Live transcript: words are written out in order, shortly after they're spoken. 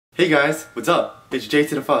Hey guys, what's up? It's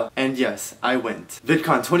JtodaPha, and yes, I went.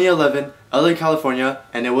 Vidcon 2011, LA, California,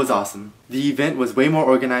 and it was awesome. The event was way more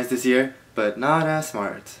organized this year, but not as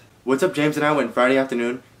smart. What's up, James and I went Friday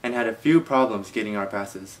afternoon and had a few problems getting our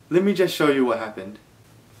passes. Let me just show you what happened.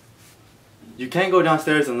 You can't go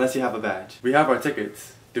downstairs unless you have a badge. We have our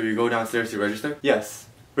tickets. Do we go downstairs to register? Yes.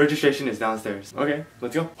 Registration is downstairs. Okay,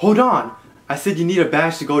 let's go. Hold on! I said you need a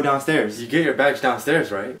badge to go downstairs. You get your badge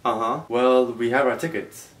downstairs, right? Uh-huh. Well, we have our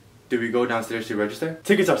tickets. Do we go downstairs to register?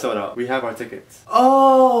 Tickets are sold out. We have our tickets.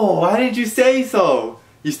 Oh, why did you say so?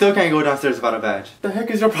 You still can't go downstairs without a badge. The heck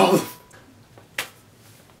is your problem?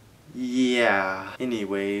 Yeah.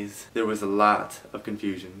 Anyways, there was a lot of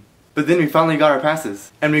confusion. But then we finally got our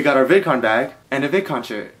passes. And we got our Vidcon bag and a Vidcon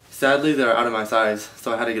shirt. Sadly, they're out of my size,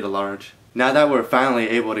 so I had to get a large. Now that we're finally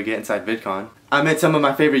able to get inside Vidcon, I met some of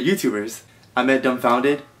my favorite YouTubers. I met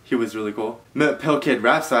Dumbfounded, he was really cool. Met Pill Kid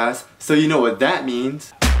Raps Fast, so you know what that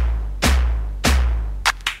means.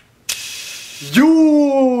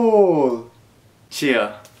 Yo!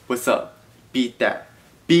 Chia, what's up? Beat that.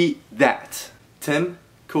 Beat that. Tim,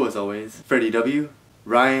 cool as always. Freddie W.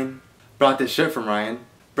 Ryan, brought this shirt from Ryan.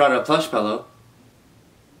 Brought a plush pillow.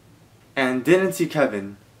 And didn't see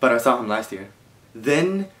Kevin, but I saw him last year.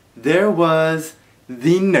 Then there was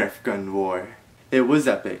the Nerf gun war. It was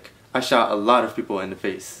epic. I shot a lot of people in the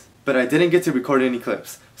face. But I didn't get to record any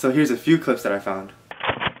clips, so here's a few clips that I found.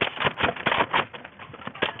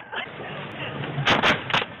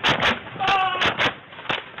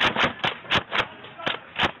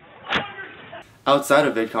 Outside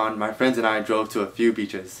of VidCon, my friends and I drove to a few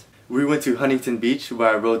beaches. We went to Huntington Beach, where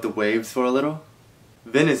I rode the waves for a little.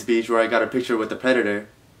 Venice Beach, where I got a picture with the Predator.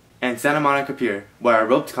 And Santa Monica Pier, where I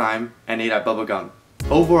roped climbed and ate at Bubble Gum.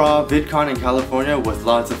 Overall, VidCon in California was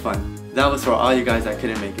lots of fun. That was for all you guys that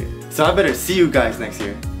couldn't make it. So I better see you guys next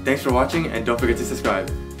year. Thanks for watching, and don't forget to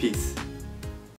subscribe. Peace.